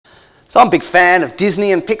So I'm a big fan of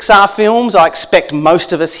Disney and Pixar films. I expect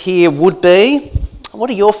most of us here would be. What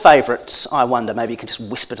are your favourites, I wonder? Maybe you can just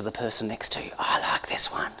whisper to the person next to you, oh, I like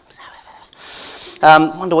this one.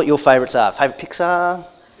 Wonder what your favourites are. Favourite Pixar?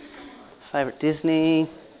 Favourite Disney?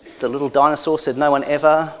 The little dinosaur said no one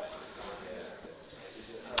ever.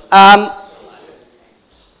 I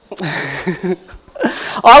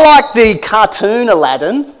like the cartoon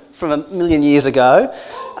Aladdin from a million years ago.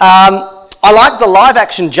 I like the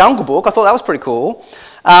live-action Jungle Book. I thought that was pretty cool.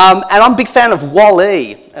 And I'm a big fan of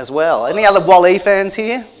Wall-E as well. Any other Wall-E fans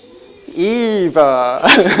here? Eva.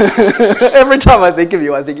 Every time I think of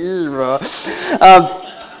you, I think Eva.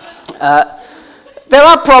 There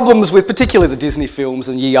are problems with particularly the Disney films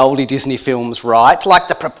and ye olde Disney films, right? Like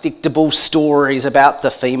the predictable stories about the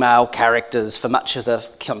female characters for much of the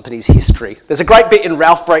company's history. There's a great bit in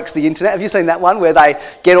Ralph Breaks the Internet. Have you seen that one where they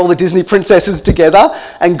get all the Disney princesses together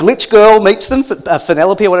and Glitch Girl meets them,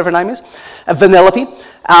 Penelope or whatever her name is, Vanellope,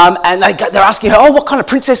 and they're asking her, oh, what kind of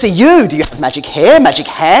princess are you? Do you have magic hair, magic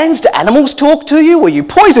hands? Do animals talk to you? Were you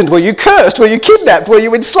poisoned? Were you cursed? Were you kidnapped? Were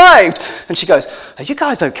you enslaved? And she goes, are you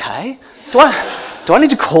guys okay? Do I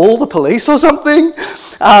need to call the police or something?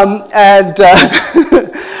 I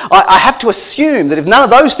have to assume that if none of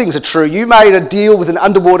those things are true, you made a deal with an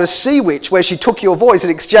underwater sea witch where she took your voice in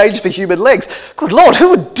exchange for human legs. Good Lord,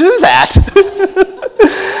 who would do that?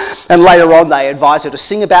 And later on, they advise her to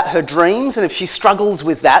sing about her dreams, and if she struggles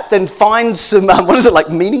with that, then find some,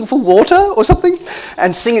 meaningful water or something?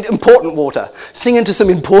 And sing it, important water. Sing into some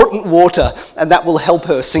important water, and that will help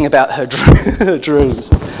her sing about her dreams.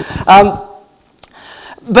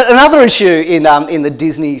 But another issue in the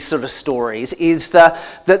Disney sort of stories is that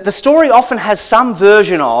the story often has some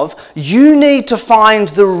version of, you need to find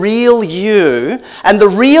the real you, and the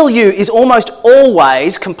real you is almost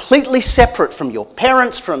always completely separate from your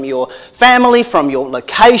parents, from your family, from your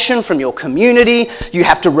location, from your community. You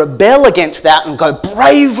have to rebel against that and go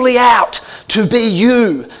bravely out to be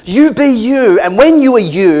you. You be you, and when you are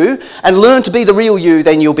you and learn to be the real you,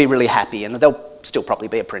 then you'll be really happy, and there'll still probably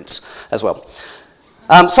be a prince as well.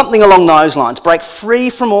 Something along those lines. Break free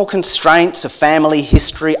from all constraints of family,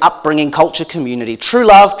 history, upbringing, culture, community. True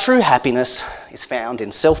love, true happiness is found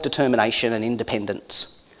in self-determination and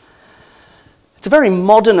independence. It's a very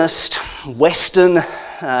modernist, Western,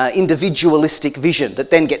 individualistic vision that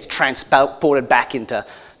then gets transported back into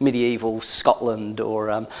medieval Scotland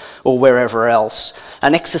or wherever else.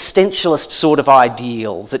 An existentialist sort of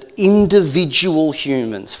ideal that individual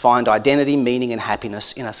humans find identity, meaning and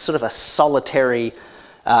happiness in a sort of a solitary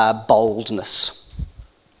boldness.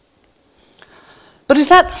 But is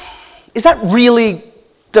that really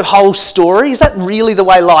the whole story? Is that really the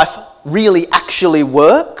way life really actually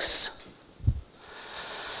works?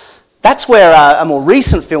 That's where a more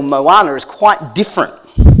recent film, Moana, is quite different.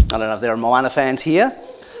 I don't know if there are Moana fans here.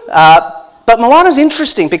 But Moana's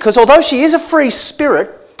interesting because although she is a free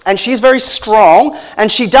spirit, and she's very strong,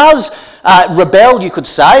 and she does rebel, you could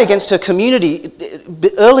say, against her community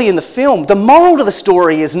early in the film. The moral to the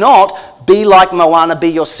story is not, be like Moana, be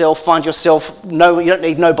yourself, find yourself, no, you don't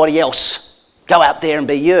need nobody else. Go out there and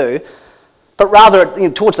be you. But rather,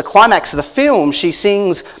 towards the climax of the film, she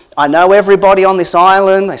sings, I know everybody on this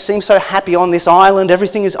island, they seem so happy on this island,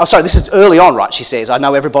 everything is... Oh, sorry, this is early on, right, she says, I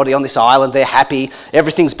know everybody on this island, they're happy,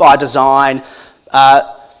 everything's by design,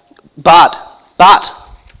 but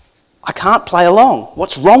I can't play along.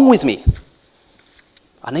 What's wrong with me?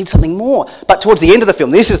 I need something more. But towards the end of the film,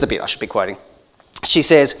 this is the bit I should be quoting. She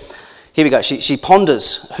says, here we go, she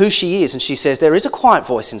ponders who she is, and she says, there is a quiet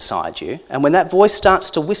voice inside you, and when that voice starts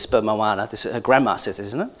to whisper, Moana, her grandma says this,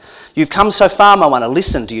 isn't it? You've come so far, Moana,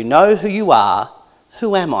 listen, do you know who you are?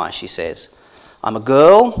 Who am I, she says. I'm a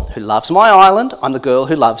girl who loves my island. I'm the girl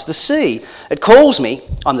who loves the sea. It calls me.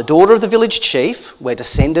 I'm the daughter of the village chief. We're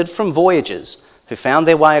descended from voyagers who found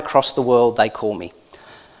their way across the world, they call me.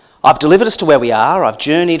 I've delivered us to where we are. I've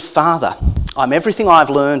journeyed farther. I'm everything I've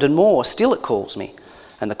learned and more. Still it calls me.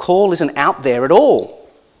 And the call isn't out there at all.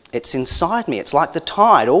 It's inside me. It's like the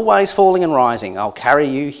tide, always falling and rising. I'll carry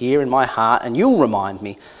you here in my heart, and you'll remind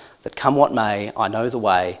me that come what may, I know the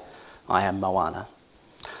way. I am Moana.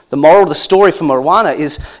 The moral of the story for Moana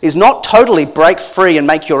is not totally break free and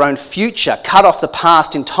make your own future, cut off the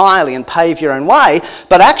past entirely and pave your own way,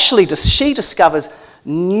 but actually she discovers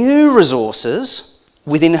new resources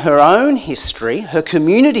within her own history, her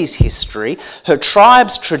community's history, her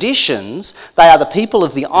tribe's traditions. They are the people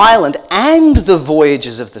of the island and the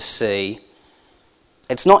voyagers of the sea.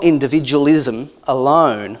 It's not individualism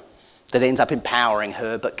alone that ends up empowering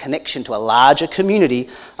her, but connection to a larger community,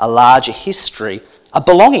 a larger history, a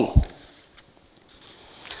belonging.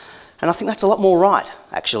 And I think that's a lot more right,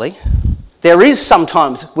 actually. There is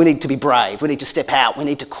sometimes we need to be brave, we need to step out, we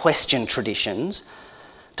need to question traditions,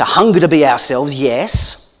 to hunger to be ourselves,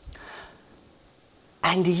 yes.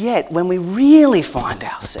 And yet, when we really find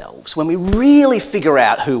ourselves, when we really figure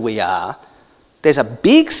out who we are, there's a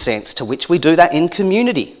big sense to which we do that in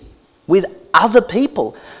community, with other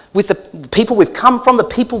people, with the people we've come from, the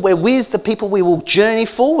people we're with, the people we will journey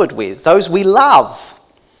forward with, those we love,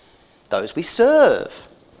 those we serve,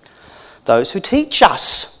 those who teach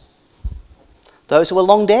us, those who are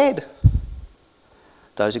long dead,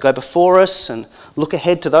 those who go before us and look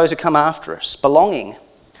ahead to those who come after us. Belonging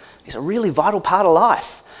is a really vital part of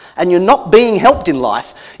life. And you're not being helped in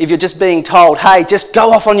life if you're just being told, hey, just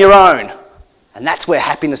go off on your own. And that's where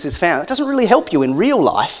happiness is found. It doesn't really help you in real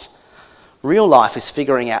life. Real life is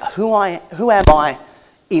figuring out who am I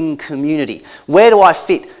in community? Where do I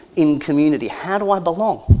fit in community? How do I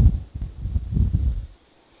belong?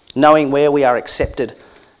 Knowing where we are accepted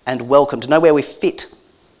and welcome, to know where we fit,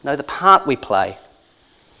 know the part we play.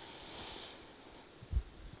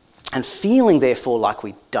 And feeling, therefore, like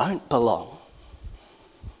we don't belong.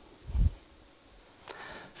 A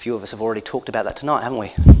few of us have already talked about that tonight, haven't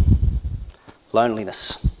we?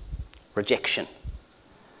 Loneliness, rejection,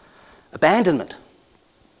 abandonment,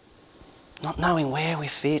 not knowing where we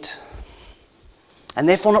fit, and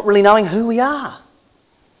therefore not really knowing who we are.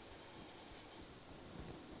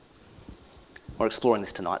 We're exploring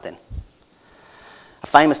this tonight then. A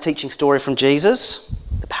famous teaching story from Jesus,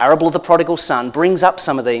 the parable of the prodigal son, brings up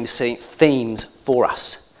some of these themes for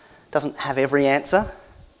us. It doesn't have every answer,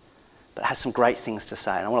 but it has some great things to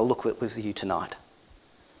say, and I want to look at it with you tonight.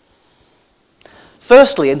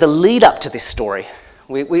 Firstly, in the lead up to this story,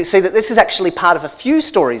 we see that this is actually part of a few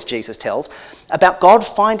stories Jesus tells about God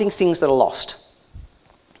finding things that are lost.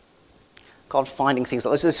 God finding things that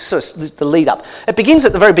are lost. This is sort of the lead up. It begins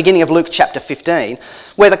at the very beginning of Luke chapter 15,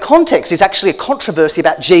 where the context is actually a controversy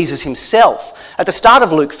about Jesus himself. At the start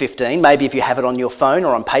of Luke 15, maybe if you have it on your phone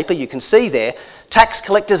or on paper, you can see there, tax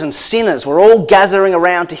collectors and sinners were all gathering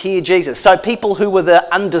around to hear Jesus. So people who were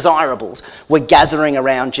the undesirables were gathering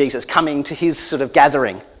around Jesus, coming to his sort of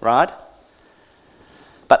gathering, right?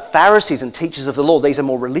 But Pharisees and teachers of the law, these are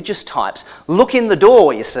more religious types, look in the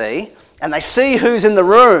door, you see, and they see who's in the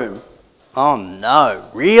room. Oh no,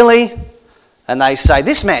 really? And they say,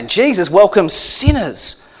 this man Jesus welcomes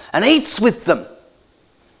sinners and eats with them.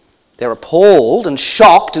 They're appalled and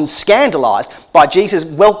shocked and scandalised by Jesus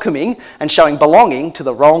welcoming and showing belonging to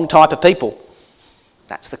the wrong type of people.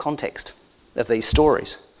 That's the context of these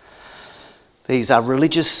stories. These are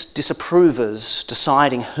religious disapprovers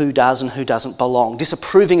deciding who does and who doesn't belong,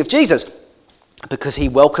 disapproving of Jesus because he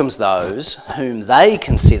welcomes those whom they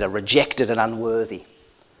consider rejected and unworthy.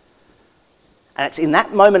 And it's in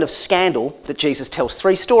that moment of scandal that Jesus tells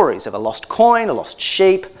three stories of a lost coin, a lost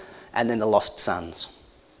sheep, and then the lost sons.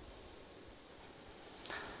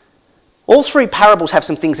 All three parables have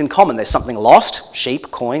some things in common. There's something lost,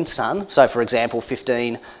 sheep, coin, son. So for example,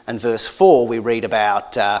 15 and verse 4, we read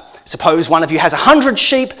about, suppose one of you has 100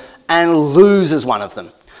 sheep and loses one of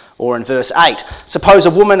them. Or in verse 8, suppose a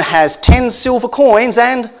woman has 10 silver coins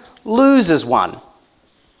and loses one.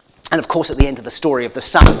 And of course, at the end of the story of the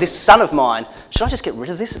son, this son of mine, should I just get rid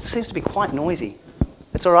of this? It seems to be quite noisy.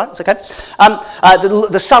 It's all right, it's okay.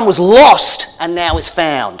 The son was lost and now is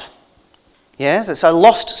found. Yeah, so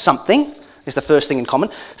lost something is the first thing in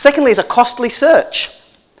common. Secondly is a costly search.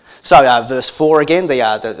 So verse 4 again,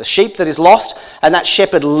 the sheep that is lost, and that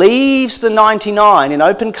shepherd leaves the 99 in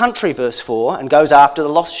open country, verse 4, and goes after the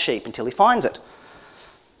lost sheep until he finds it.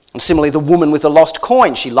 And similarly, the woman with the lost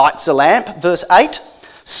coin, she lights a lamp, verse 8,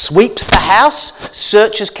 sweeps the house,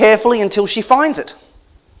 searches carefully until she finds it.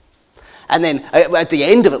 And then at the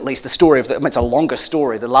end of at least the story of it's a longer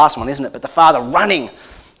story, the last one, isn't it? But the father running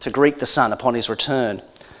to greet the son upon his return.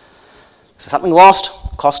 So something lost,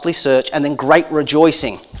 costly search, and then great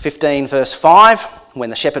rejoicing. 15 verse 5,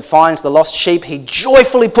 when the shepherd finds the lost sheep, he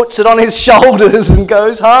joyfully puts it on his shoulders and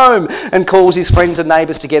goes home and calls his friends and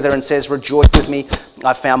neighbours together and says, rejoice with me,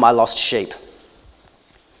 I've found my lost sheep.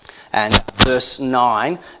 And verse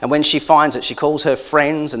 9, and when she finds it, she calls her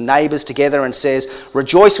friends and neighbours together and says,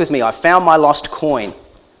 rejoice with me, I've found my lost coin.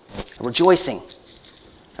 Rejoicing.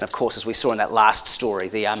 And of course, as we saw in that last story,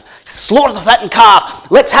 the slaughter the fattened calf,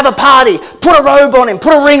 let's have a party, put a robe on him,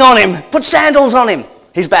 put a ring on him, put sandals on him.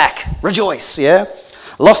 He's back. Rejoice, yeah?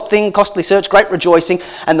 Lost thing, costly search, great rejoicing.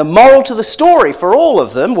 And the moral to the story for all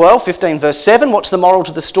of them, well, 15 verse 7, what's the moral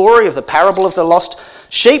to the story of the parable of the lost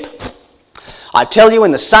sheep? I tell you,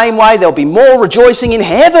 in the same way, there'll be more rejoicing in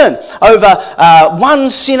heaven over one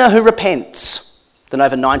sinner who repents than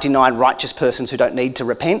over 99 righteous persons who don't need to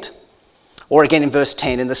repent. Or again in verse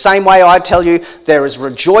 10, in the same way I tell you, there is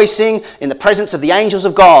rejoicing in the presence of the angels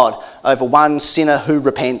of God over one sinner who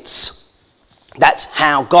repents. That's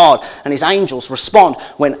how God and his angels respond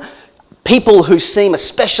when people who seem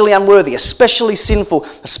especially unworthy, especially sinful,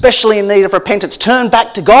 especially in need of repentance, turn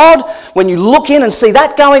back to God. When you look in and see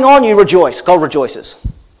that going on, you rejoice. God rejoices.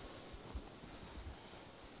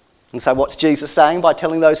 And so what's Jesus saying by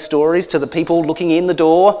telling those stories to the people looking in the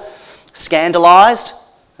door, scandalised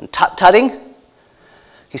and tut-tutting?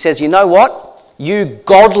 He says, you know what? You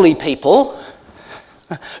godly people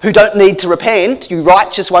who don't need to repent, you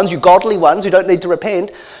righteous ones, you godly ones who don't need to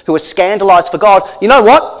repent, who are scandalised for God, you know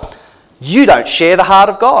what? You don't share the heart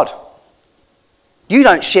of God. You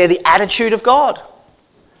don't share the attitude of God.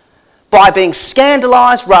 By being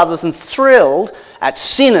scandalised rather than thrilled at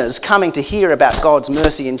sinners coming to hear about God's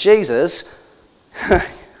mercy in Jesus,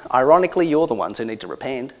 ironically, you're the ones who need to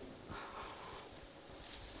repent.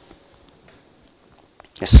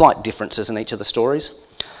 There's slight differences in each of the stories.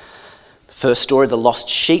 The first story, the lost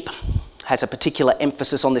sheep, has a particular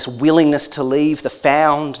emphasis on this willingness to leave the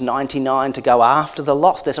found 99 to go after the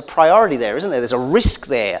lost. There's a priority there, isn't there? There's a risk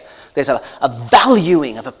there. There's a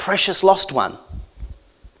valuing of a precious lost one.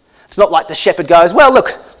 It's not like the shepherd goes, well,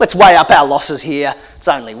 look, let's weigh up our losses here. It's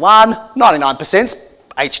only one, 99%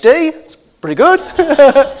 HD. It's pretty good.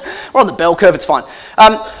 We're on the bell curve, it's fine.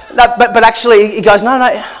 But actually, he goes, no,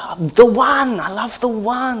 the one. I love the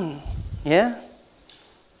one. Yeah?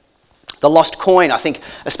 The lost coin, I think,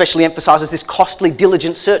 especially emphasises this costly,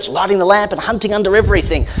 diligent search, lighting the lamp and hunting under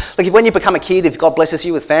everything. Like when you become a kid, if God blesses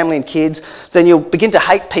you with family and kids, then you'll begin to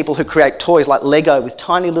hate people who create toys like Lego with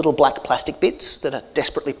tiny little black plastic bits that are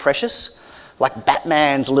desperately precious, like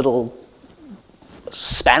Batman's little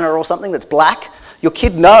spanner or something that's black. Your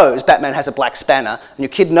kid knows Batman has a black spanner, and your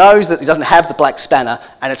kid knows that he doesn't have the black spanner,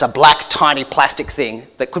 and it's a black, tiny plastic thing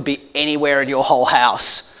that could be anywhere in your whole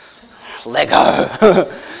house. Lego.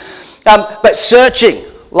 But searching,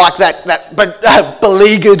 like that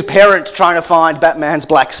beleaguered parent trying to find Batman's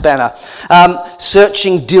black spanner.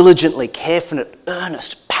 Searching diligently, careful,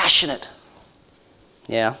 earnest, passionate.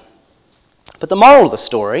 Yeah. But the moral of the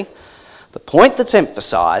story, the point that's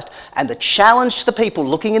emphasised, and the challenge to the people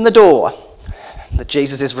looking in the door that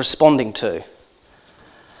Jesus is responding to.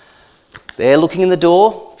 They're looking in the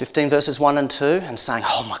door, 15 verses 1 and 2, and saying,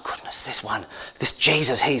 oh my goodness, this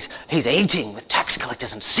Jesus, he's eating with tax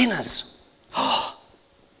collectors and sinners. Well,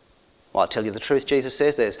 I'll tell you the truth, Jesus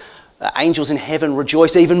says, there's angels in heaven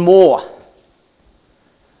rejoice even more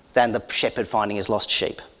than the shepherd finding his lost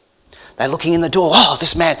sheep. They're looking in the door, oh,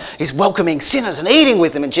 this man is welcoming sinners and eating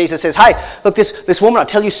with them. And Jesus says, hey, look, this woman, I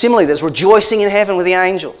tell you similarly, there's rejoicing in heaven with the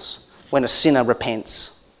angels when a sinner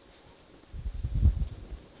repents.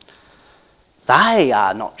 They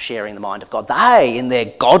are not sharing the mind of God. They, in their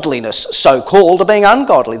godliness, so-called, are being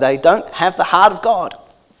ungodly. They don't have the heart of God.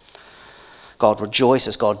 God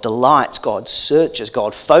rejoices, God delights, God searches,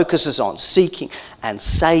 God focuses on seeking and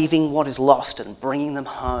saving what is lost and bringing them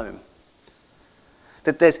home.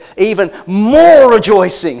 That there's even more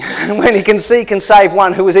rejoicing when he can seek and save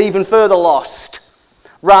one who is even further lost,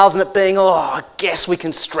 rather than it being, oh, I guess we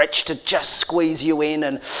can stretch to just squeeze you in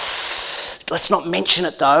and let's not mention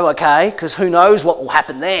it though, okay? Because who knows what will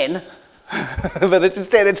happen then. But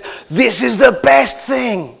instead, this is the best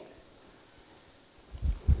thing.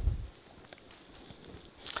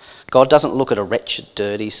 God doesn't look at a wretched,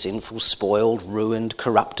 dirty, sinful, spoiled, ruined,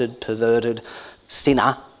 corrupted, perverted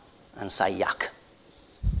sinner and say, yuck.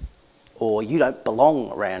 Or you don't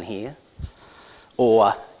belong around here.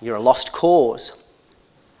 Or you're a lost cause.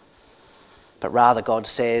 But rather God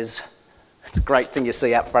says, it's a great thing you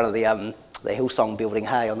see out front of the Hillsong building,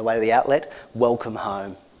 hey, on the way to the outlet, welcome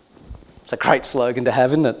home. It's a great slogan to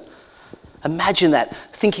have, isn't it? Imagine that,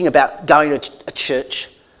 thinking about going to a church,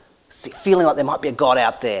 feeling like there might be a God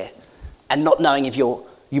out there, and not knowing if you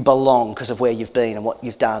belong because of where you've been and what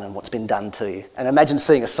you've done and what's been done to you. And imagine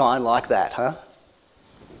seeing a sign like that, huh?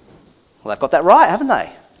 Well, they've got that right, haven't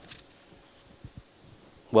they?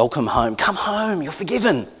 Welcome home. Come home, you're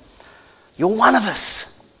forgiven. You're one of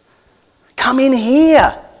us. Come in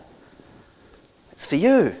here. It's for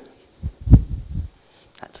you.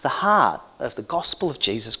 That's the heart of the gospel of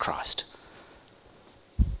Jesus Christ.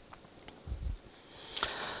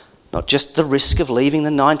 Not just the risk of leaving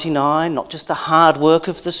the 99, not just the hard work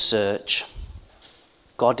of the search.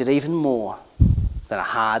 God did even more than a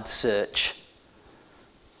hard search.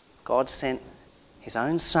 God sent his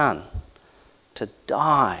own Son to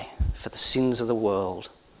die for the sins of the world.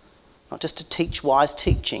 Not just to teach wise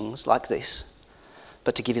teachings like this,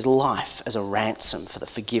 but to give his life as a ransom for the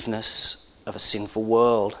forgiveness of a sinful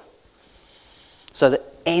world. So that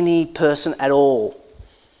any person at all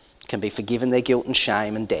can be forgiven their guilt and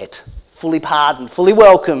shame and debt, fully pardoned, fully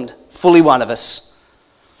welcomed, fully one of us.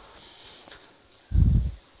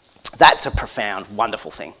 That's a profound,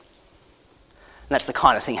 wonderful thing. And that's the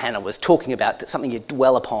kind of thing Hannah was talking about, something you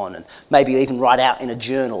dwell upon and maybe even write out in a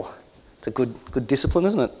journal. It's a good discipline,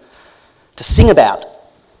 isn't it? To sing about,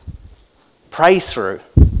 pray through.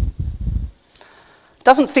 It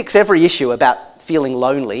doesn't fix every issue about feeling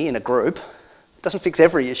lonely in a group. It doesn't fix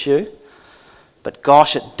every issue. But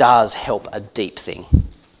gosh, it does help a deep thing.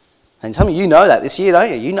 And some of you know that this year, don't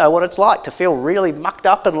you? You know what it's like to feel really mucked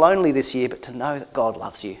up and lonely this year, but to know that God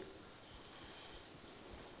loves you.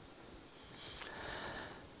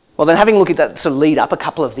 Well, then, having looked at that sort of lead up, a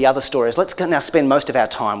couple of the other stories, let's now spend most of our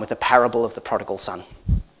time with the parable of the prodigal son.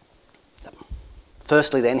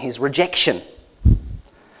 Firstly, then, his rejection.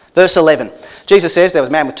 Verse 11. Jesus says there was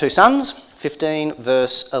a man with 2 sons. 15,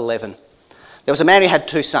 verse 11. There was a man who had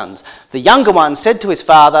 2 sons. The younger one said to his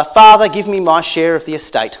father, "Father, give me my share of the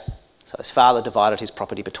estate." So his father divided his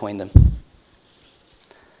property between them.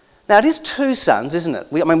 Now, it is 2 sons, isn't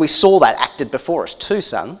it? We saw that acted before us, 2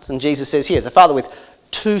 sons. And Jesus says here, there's a father with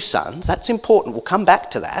 2 sons. That's important. We'll come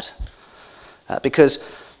back to that. Because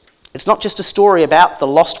it's not just a story about the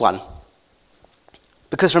lost one.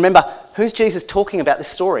 Because remember, who's Jesus talking about this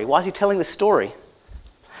story? Why is he telling this story?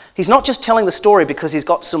 He's not just telling the story because he's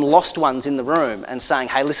got some lost ones in the room and saying,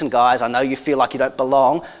 "Hey, listen guys, I know you feel like you don't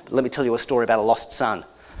belong, but let me tell you a story about a lost son."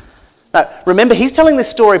 No, remember, he's telling this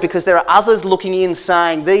story because there are others looking in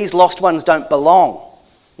saying, these lost ones don't belong.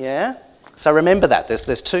 Yeah? So remember that.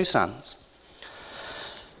 There's 2 sons.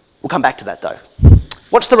 We'll come back to that though.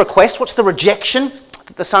 What's the request? What's the rejection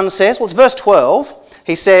that the son says? Well, it's verse 12.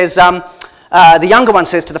 He says, the younger one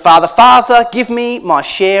says to the father, "Father, give me my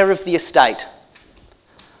share of the estate."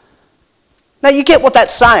 Now, you get what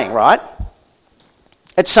that's saying, right?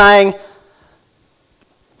 It's saying,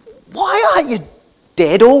 "Why aren't you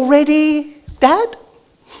dead already, Dad?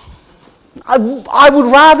 I would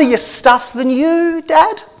rather your stuff than you,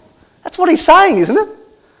 Dad." That's what he's saying, isn't it?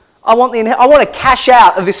 I want to cash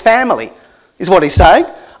out of this family, is what he's saying.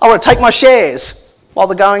 I want to take my shares while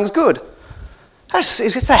the going's good.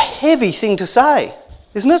 It's a heavy thing to say,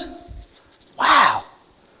 isn't it? Wow.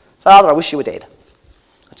 "Father, I wish you were dead.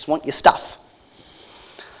 I just want your stuff."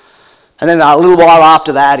 And then a little while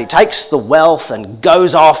after that, he takes the wealth and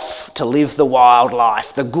goes off to live the wild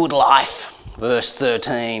life, the good life. Verse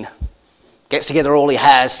 13. Gets together all he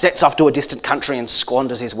has, sets off to a distant country and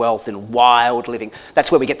squanders his wealth in wild living.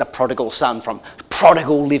 That's where we get the prodigal son from.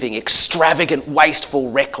 Prodigal living, extravagant,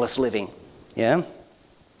 wasteful, reckless living. Yeah?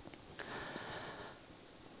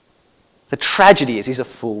 The tragedy is he's a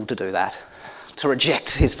fool to do that. To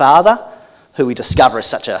reject his father, who we discover is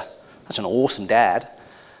such an awesome dad,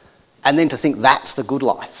 and then to think that's the good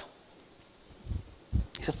life.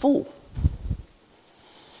 He's a fool.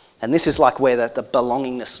 And this is like where the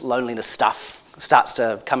belongingness, loneliness stuff starts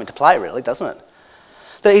to come into play, really, doesn't it?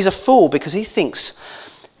 That he's a fool because he thinks,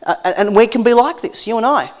 and we can be like this, you and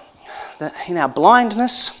I, that in our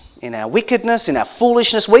blindness, in our wickedness, in our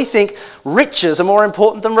foolishness, we think riches are more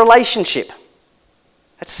important than relationship.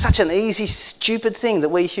 It's such an easy, stupid thing that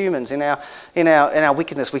we humans, in our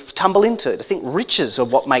wickedness, we tumble into, to think riches are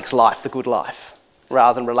what makes life the good life,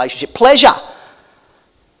 rather than relationship. Pleasure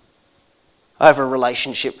over a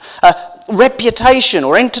relationship. Reputation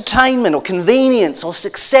or entertainment or convenience or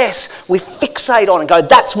success, we fixate on and go,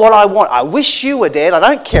 "That's what I want. I wish you were dead. I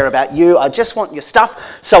don't care about you. I just want your stuff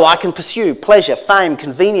so I can pursue pleasure, fame,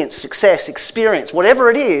 convenience, success, experience,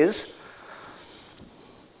 whatever it is.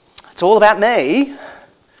 It's all about me.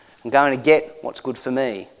 I'm going to get what's good for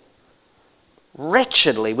me."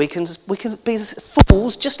 Wretchedly, we can be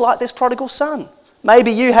fools just like this prodigal son.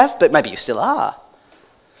 Maybe you have, but maybe you still are.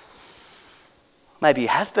 Maybe you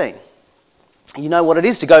have been. You know what it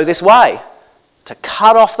is to go this way. To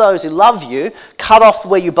cut off those who love you, cut off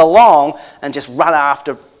where you belong, and just run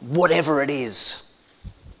after whatever it is.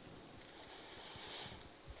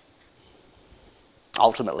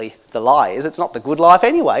 Ultimately, the lie is it's not the good life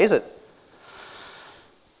anyway, is it?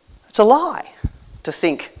 It's a lie to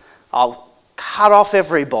think, I'll cut off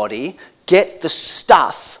everybody, get the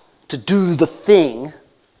stuff to do the thing,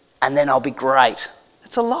 and then I'll be great.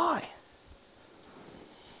 It's a lie.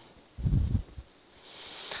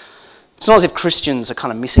 It's not as if Christians are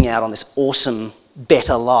kind of missing out on this awesome,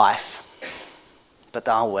 better life. But,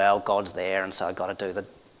 oh well, God's there, and so I've got to do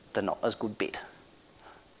the not as good bit.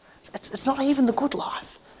 It's not even the good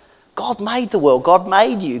life. God made the world. God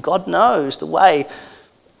made you. God knows the way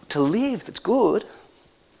to live that's good.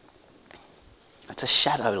 It's a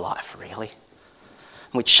shadow life, really.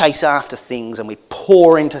 And we chase after things and we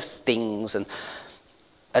pour into things and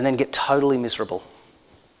then get totally miserable.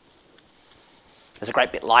 There's a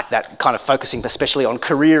great bit like that, kind of focusing especially on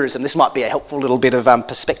careerism. This might be a helpful little bit of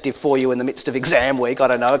perspective for you in the midst of exam week. I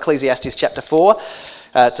don't know, Ecclesiastes chapter 4.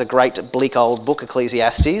 It's a great bleak old book,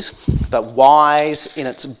 Ecclesiastes, but wise in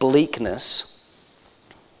its bleakness.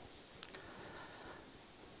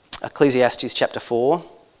 Ecclesiastes chapter 4,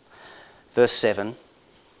 verse 7.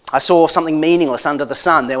 I saw something meaningless under the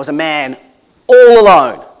sun. There was a man all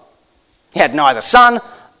alone. He had neither son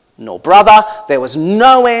nor brother. There was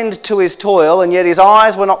no end to his toil, and yet his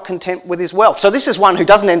eyes were not content with his wealth. So this is one who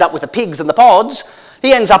doesn't end up with the pigs and the pods.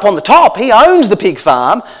 He ends up on the top. He owns the pig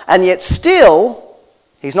farm, and yet still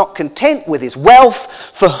he's not content with his wealth.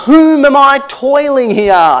 For whom am I toiling, he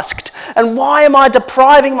asked, and why am I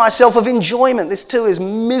depriving myself of enjoyment? This too is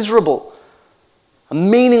miserable, a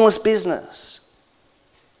meaningless business.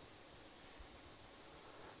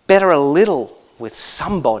 Better a little with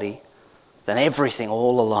somebody than everything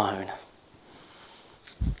all alone.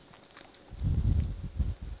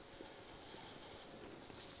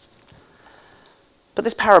 But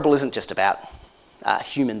this parable isn't just about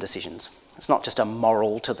human decisions. It's not just a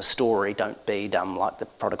moral to the story, don't be dumb like the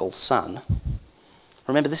prodigal son.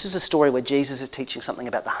 Remember, this is a story where Jesus is teaching something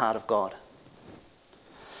about the heart of God.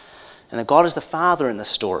 And that God is the father in the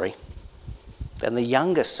story, and the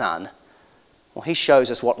younger son, well, he shows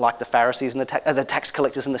us what, like the Pharisees and the tax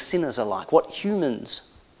collectors and the sinners are like, what humans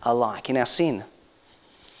are like in our sin,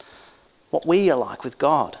 what we are like with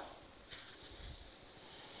God.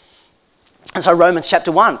 And so Romans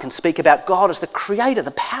chapter 1 can speak about God as the creator,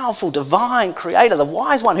 the powerful, divine creator, the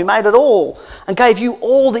wise one who made it all and gave you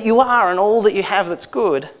all that you are and all that you have that's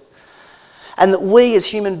good. And that we as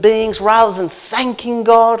human beings, rather than thanking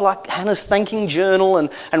God, like Hannah's thanking journal,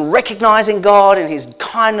 and recognising God and his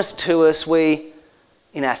kindness to us, we,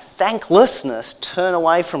 in our thanklessness, turn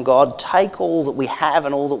away from God, take all that we have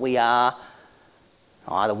and all that we are,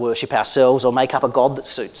 either worship ourselves or make up a God that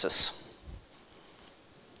suits us.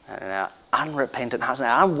 And our unrepentant hearts,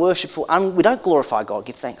 our unworshipful, we don't glorify God,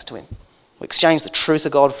 give thanks to him. We exchange the truth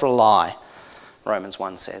of God for a lie, Romans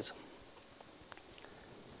 1 says.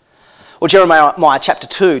 Or Jeremiah chapter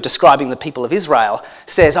 2, describing the people of Israel,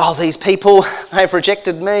 says, oh, these people, they've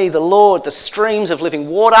rejected me, the Lord, the streams of living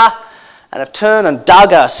water, and have turned and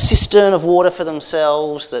dug a cistern of water for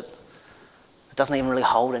themselves that doesn't even really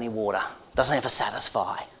hold any water, doesn't ever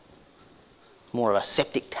satisfy. More of a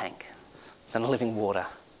septic tank than living water.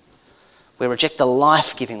 We reject the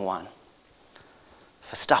life-giving one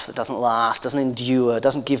for stuff that doesn't last, doesn't endure,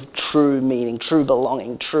 doesn't give true meaning, true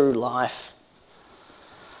belonging, true life.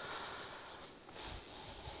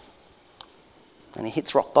 And he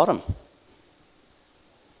hits rock bottom.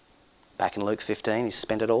 Back in Luke 15, he's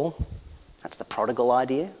spent it all. That's the prodigal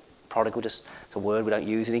idea. Prodigal, just it's a word we don't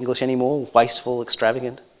use in English anymore. Wasteful,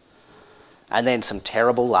 extravagant. And then some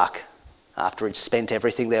terrible luck. After he'd spent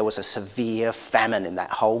everything, there was a severe famine in that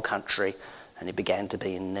whole country, and he began to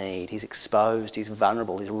be in need. He's exposed, he's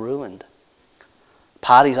vulnerable, he's ruined.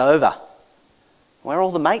 Party's over. Where are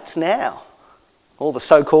all the mates now? All the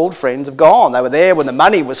so-called friends have gone. They were there when the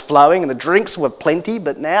money was flowing and the drinks were plenty,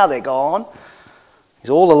 but now they're gone.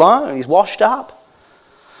 He's all alone. He's washed up.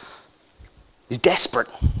 He's desperate,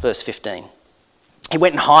 verse 15. He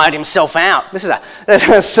went and hired himself out. This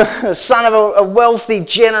is a son of a wealthy,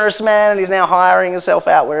 generous man, and he's now hiring himself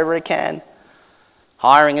out wherever he can.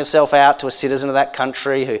 Hiring himself out to a citizen of that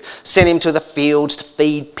country who sent him to the fields to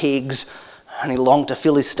feed pigs. And he longed to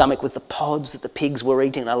fill his stomach with the pods that the pigs were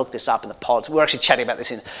eating. And I looked this up in the pods. We were actually chatting about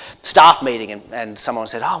this in staff meeting, and someone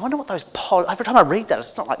said, oh, I wonder what those pods... Every time I read that,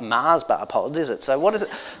 it's not like Mars bar pods, is it? So what is it?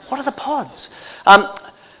 What are the pods?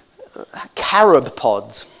 Carob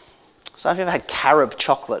pods. So if you've ever had carob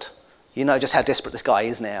chocolate, you know just how desperate this guy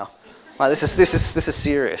is now. Like, this is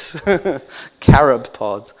serious. Carob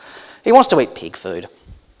pods. He wants to eat pig food.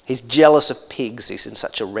 He's jealous of pigs. He's in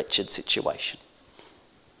such a wretched situation.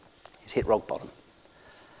 He's hit rock bottom.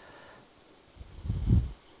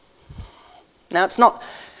 Now, it's not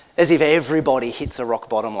as if everybody hits a rock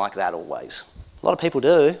bottom like that always. A lot of people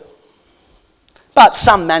do. But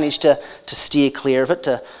some manage to steer clear of it,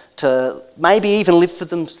 to maybe even live for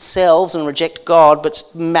themselves and reject God, but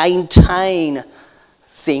maintain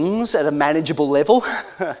things at a manageable level.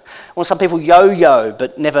 Or some people yo-yo,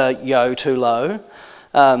 but never yo too low.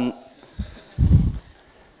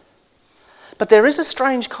 But there is a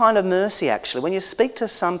strange kind of mercy, actually. When you speak to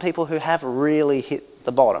some people who have really hit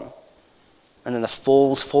the bottom, and then the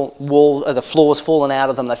floor's fallen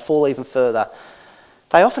out of them, they fall even further,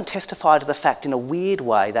 they often testify to the fact in a weird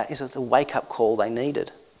way that is the wake-up call they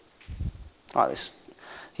needed. Like this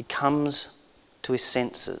He comes to his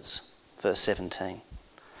senses, verse 17.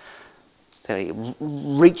 That he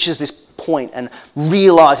reaches this point and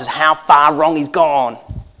realises how far wrong he's gone.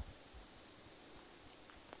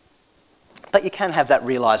 But you can have that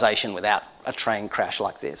realisation without a train crash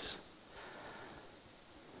like this.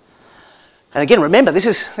 And again, remember, this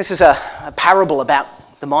is a parable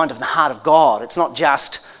about the mind and the heart of God. It's not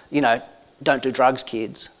just, don't do drugs,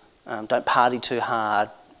 kids. Don't party too hard.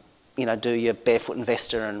 Do your barefoot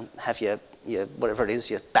investor and have your whatever it is,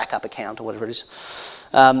 your backup account or whatever it is.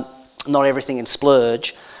 Not everything in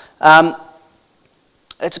splurge.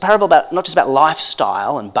 It's a parable about not just about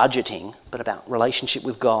lifestyle and budgeting, but about relationship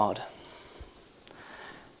with God.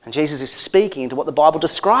 And Jesus is speaking to what the Bible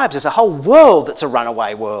describes as a whole world that's a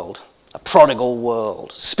runaway world, a prodigal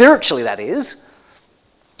world. Spiritually, that is.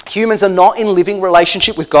 Humans are not in living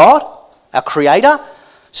relationship with God, our Creator.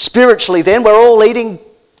 Spiritually, then, we're all eating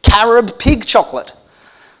carob pig chocolate.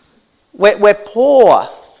 We're poor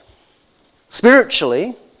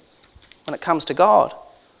spiritually when it comes to God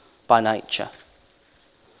by nature.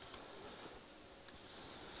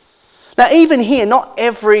 Now, even here, not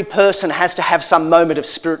every person has to have some moment of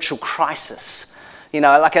spiritual crisis.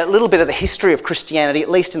 Like a little bit of the history of Christianity, at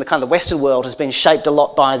least in the kind of the Western world, has been shaped a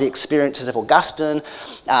lot by the experiences of Augustine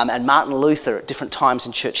and Martin Luther at different times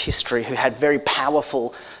in church history, who had very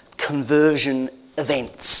powerful conversion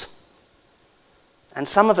events. And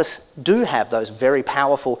some of us do have those very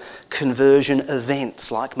powerful conversion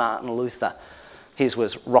events, like Martin Luther. His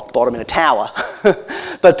was rock bottom in a tower.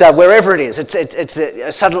 But wherever it is,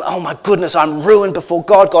 it's suddenly, oh my goodness, I'm ruined before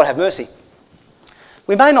God. God have mercy.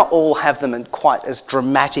 We may not all have them in quite as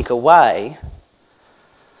dramatic a way.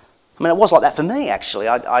 I mean, it was like that for me, actually.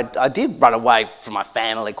 I did run away from my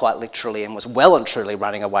family quite literally and was well and truly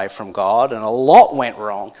running away from God, and a lot went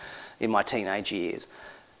wrong in my teenage years.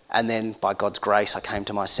 And then, by God's grace, I came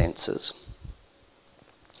to my senses.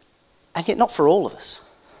 And yet not for all of us.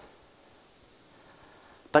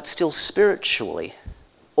 But still spiritually,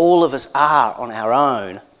 all of us are on our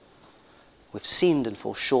own. We've sinned and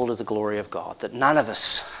fall short of the glory of God, that none of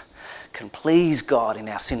us can please God in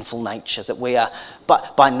our sinful nature, that we are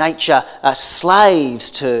by nature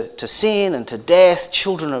slaves to sin and to death,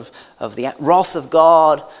 children of the wrath of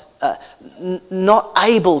God, not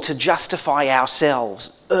able to justify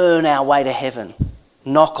ourselves, earn our way to heaven,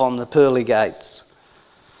 knock on the pearly gates.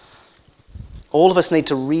 All of us need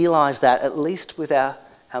to realise that, at least with our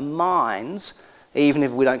minds, even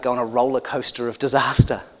if we don't go on a roller coaster of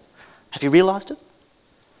disaster. Have you realised it?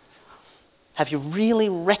 Have you really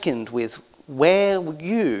reckoned with where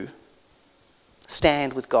you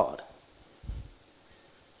stand with God?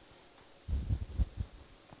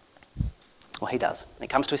 Well, he does. He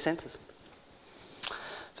comes to his senses.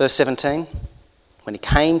 Verse 17, when he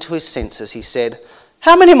came to his senses, he said,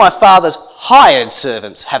 "How many of my father's hired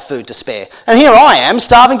servants have food to spare? And here I am,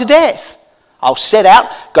 starving to death. I'll set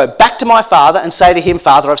out, go back to my father and say to him,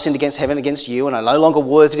 'Father, I've sinned against heaven, against you, and I'm no longer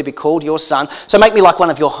worthy to be called your son. So make me like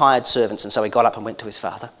one of your hired servants.' And so he got up and went to his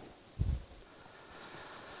father."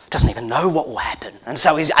 Doesn't even know what will happen. And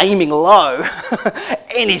so he's aiming low.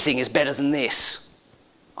 Anything is better than this.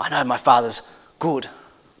 I know my father's good.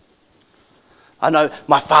 I know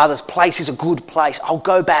my father's place is a good place. I'll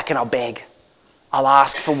go back and I'll beg. I'll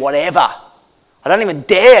ask for whatever. I don't even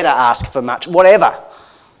dare to ask for much, whatever.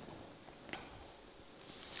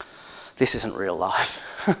 This isn't real life.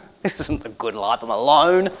 This isn't the good life. I'm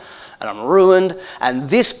alone and I'm ruined. And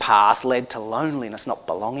this path led to loneliness, not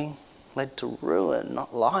belonging. Led to ruin,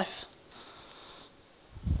 not life.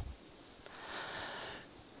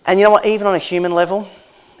 And you know what? Even on a human level,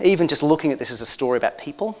 even just looking at this as a story about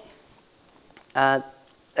people, it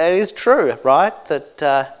is true, right?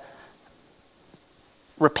 That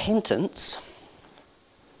repentance,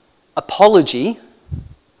 apology,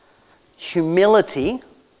 humility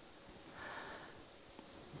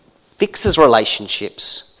fixes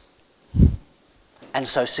relationships and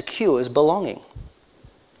so secures belonging.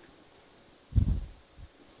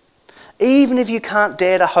 Even if you can't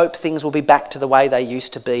dare to hope things will be back to the way they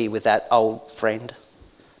used to be with that old friend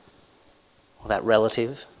or that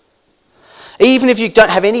relative. Even if you don't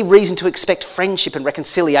have any reason to expect friendship and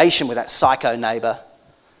reconciliation with that psycho neighbour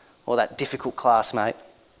or that difficult classmate.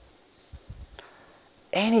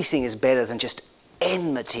 Anything is better than just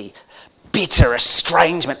enmity, bitter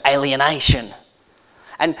estrangement, alienation.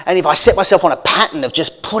 And if I set myself on a pattern of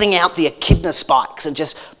just putting out the echidna spikes and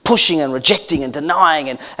just pushing and rejecting and denying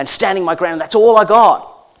and standing my ground, that's all I got.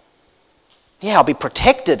 Yeah, I'll be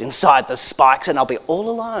protected inside the spikes and I'll be all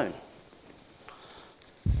alone.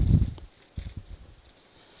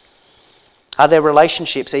 Are there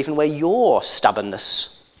relationships even where your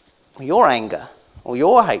stubbornness or your anger, or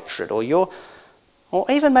your hatred, or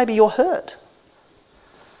even maybe your hurt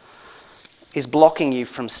is blocking you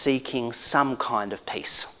from seeking some kind of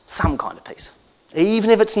peace. Some kind of peace. Even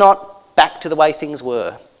if it's not back to the way things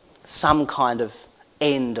were. Some kind of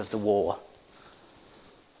end of the war.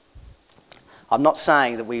 I'm not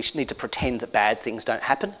saying that we need to pretend that bad things don't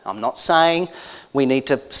happen. I'm not saying we need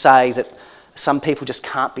to say that some people just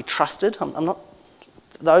can't be trusted. I'm not...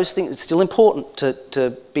 Those things, it's still important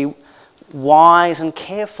to be wise and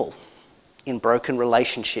careful in broken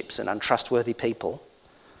relationships and untrustworthy people.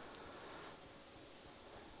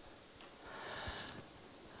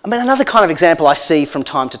 I mean, another kind of example I see from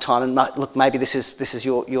time to time, and look, maybe this is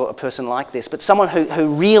you're a person like this, but someone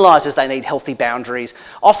who realises they need healthy boundaries.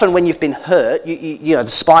 Often when you've been hurt, you know, the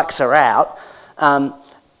spikes are out,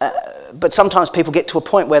 but sometimes people get to a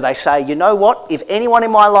point where they say, you know what, if anyone in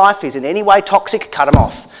my life is in any way toxic, cut them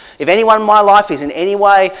off. If anyone in my life is in any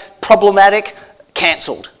way problematic,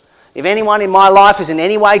 cancelled. If anyone in my life is in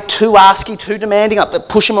any way too asky, too demanding, I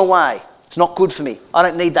push them away. It's not good for me. I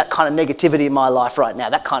don't need that kind of negativity in my life right now,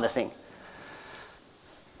 that kind of thing.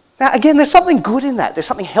 Now, again, there's something good in that. There's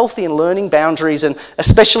something healthy in learning boundaries, and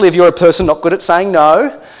especially if you're a person not good at saying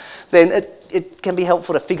no, then it can be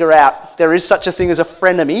helpful to figure out there is such a thing as a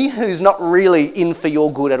frenemy who's not really in for your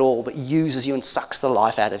good at all, but uses you and sucks the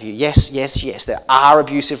life out of you. Yes, yes, yes, there are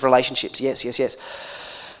abusive relationships. Yes, yes, yes.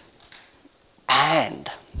 And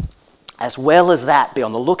as well as that, be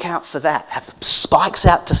on the lookout for that. Have the spikes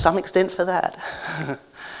out to some extent for that.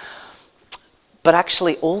 But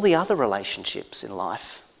actually, all the other relationships in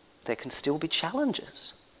life, there can still be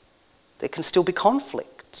challenges. There can still be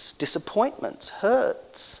conflicts, disappointments,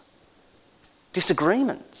 hurts,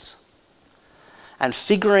 disagreements. And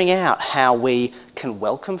figuring out how we can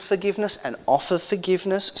welcome forgiveness and offer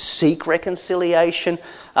forgiveness, seek reconciliation,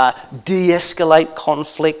 de-escalate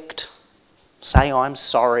conflict, say I'm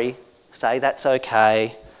sorry, say that's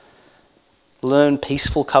okay, learn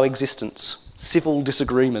peaceful coexistence, civil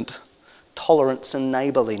disagreement, tolerance and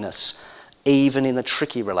neighbourliness, even in the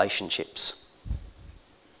tricky relationships.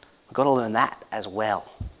 We've got to learn that as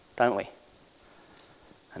well, don't we?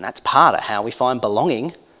 And that's part of how we find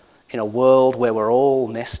belonging in a world where we're all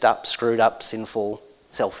messed up, screwed up, sinful,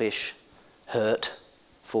 selfish, hurt,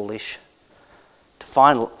 foolish. To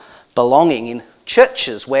find belonging in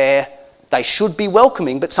churches where they should be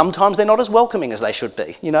welcoming, but sometimes they're not as welcoming as they should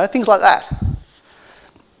be. You know, things like that.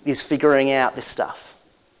 Is figuring out this stuff.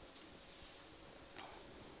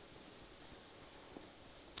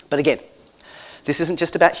 But again, this isn't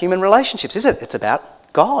just about human relationships, is it? It's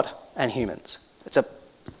about God and humans.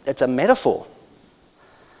 It's a metaphor.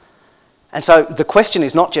 And so the question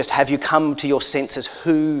is not just have you come to your senses,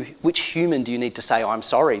 which human do you need to say I'm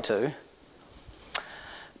sorry to?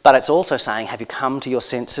 But it's also saying, have you come to your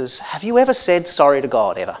senses? Have you ever said sorry to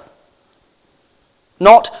God, ever?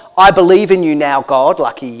 Not, I believe in you now, God,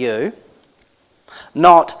 lucky you.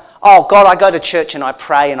 Not, oh, God, I go to church and I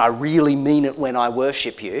pray and I really mean it when I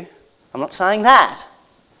worship you. I'm not saying that.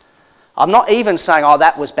 I'm not even saying, oh,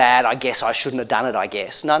 that was bad, I guess I shouldn't have done it, I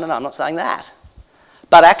guess. No, I'm not saying that.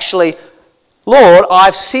 But actually, Lord,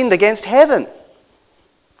 I've sinned against heaven.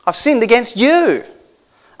 I've sinned against you.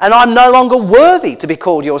 And I'm no longer worthy to be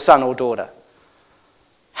called your son or daughter.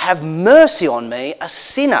 Have mercy on me, a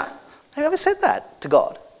sinner. Have you ever said that to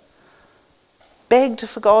God? Begged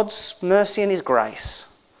for God's mercy and his grace.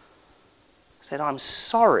 Said, I'm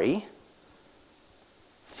sorry,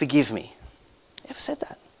 forgive me. Ever said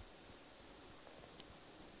that?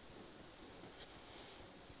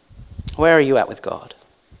 Where are you at with God?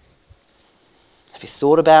 Have you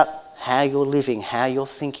thought about how you're living, how you're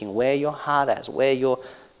thinking, where your heart is, where your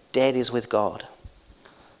dead is with God?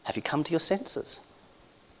 Have you come to your senses?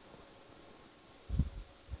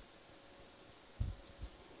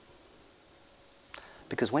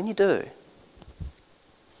 Because when you do,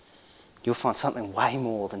 you'll find something way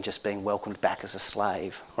more than just being welcomed back as a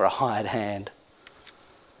slave or a hired hand.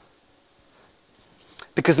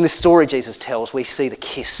 Because in this story Jesus tells, we see the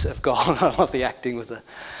kiss of God. I love the acting with the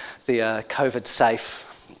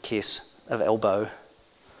COVID-safe kiss of elbow.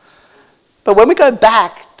 But when we go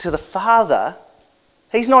back to the Father,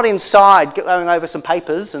 he's not inside going over some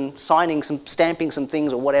papers and stamping some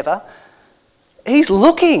things or whatever. He's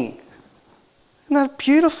looking. Isn't that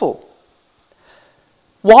beautiful?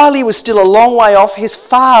 While he was still a long way off, his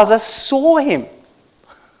Father saw him.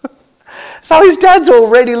 So his dad's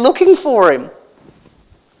already looking for him.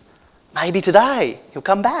 Maybe today he'll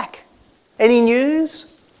come back. Any news?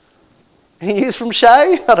 Any news from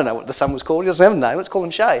Shay? I don't know what the son was called. He doesn't have a name. Let's call him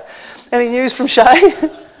Shay. Any news from Shay?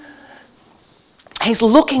 He's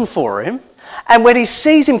looking for him. And when he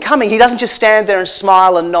sees him coming, he doesn't just stand there and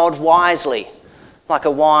smile and nod wisely, like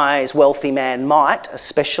a wise, wealthy man might,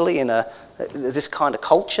 especially in this kind of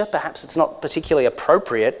culture. Perhaps it's not particularly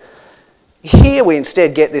appropriate. Here we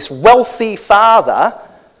instead get this wealthy father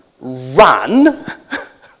run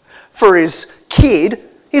for his kid,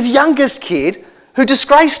 his youngest kid, who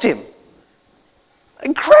disgraced him.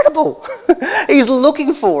 Incredible. He's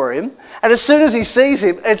looking for him, and as soon as he sees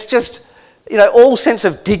him, it's just, all sense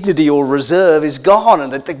of dignity or reserve is gone,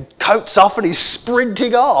 and the coat's off and he's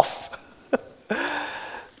sprinting off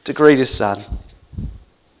to greet his son.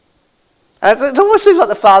 And it almost seems like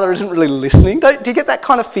the father isn't really listening. Do you get that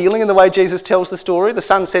kind of feeling in the way Jesus tells the story? The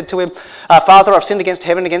son said to him, "Father, I've sinned against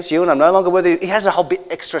heaven, against you, and I'm no longer worthy." He has a whole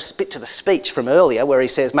extra bit to the speech from earlier where he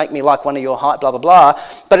says, "Make me like one of your height," blah, blah, blah.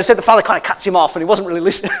 But it said the father kind of cuts him off, and he wasn't really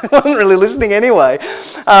listening anyway.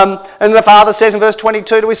 And the father says in verse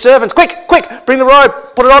 22 to his servants, quick, bring the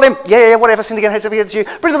robe, put it on him. Yeah, whatever, sinned against you.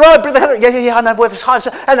 Bring the robe, yeah, I know where this hides.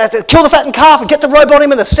 And kill the fattened calf and get the robe on him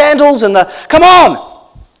and the sandals and come on.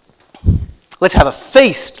 Let's have a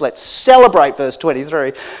feast. Let's celebrate, verse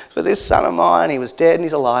 23. For this son of mine, he was dead and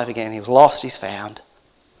he's alive again. He was lost, he's found.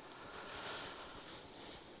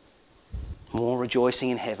 More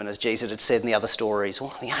rejoicing in heaven, as Jesus had said in the other stories.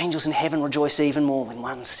 Well, the angels in heaven rejoice even more when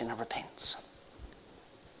one sinner repents.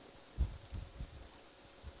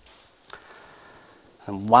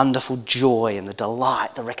 And wonderful joy and the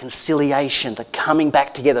delight, the reconciliation, the coming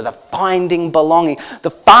back together, the finding belonging,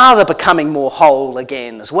 the Father becoming more whole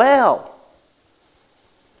again as well.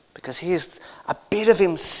 Because here's a bit of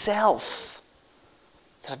himself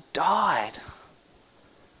that had died,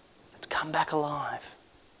 that's come back alive.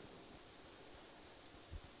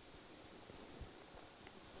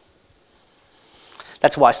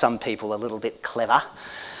 That's why some people, a little bit clever,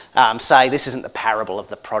 say this isn't the parable of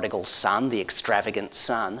the prodigal son, the extravagant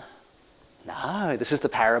son. No, this is the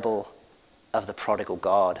parable of the prodigal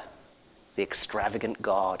God, the extravagant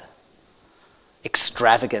God.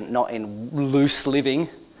 Extravagant, not in loose living,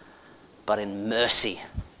 but in mercy.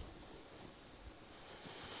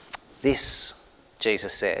 This,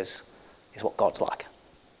 Jesus says, is what God's like.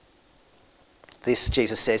 This,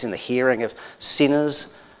 Jesus says, in the hearing of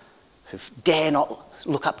sinners who dare not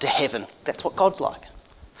look up to heaven. That's what God's like.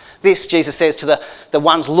 This, Jesus says to the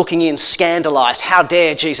ones looking in, scandalised. How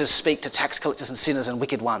dare Jesus speak to tax collectors and sinners and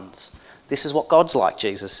wicked ones? This is what God's like,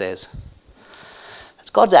 Jesus says.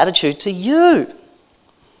 It's God's attitude to you.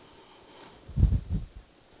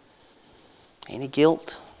 Any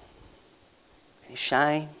guilt, any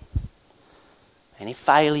shame, any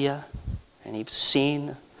failure, any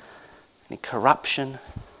sin, any corruption,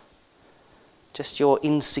 just your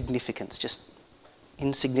insignificance, just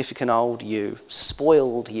insignificant old you,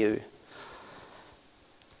 spoiled you.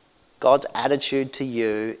 God's attitude to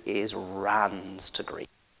you is runs to grief.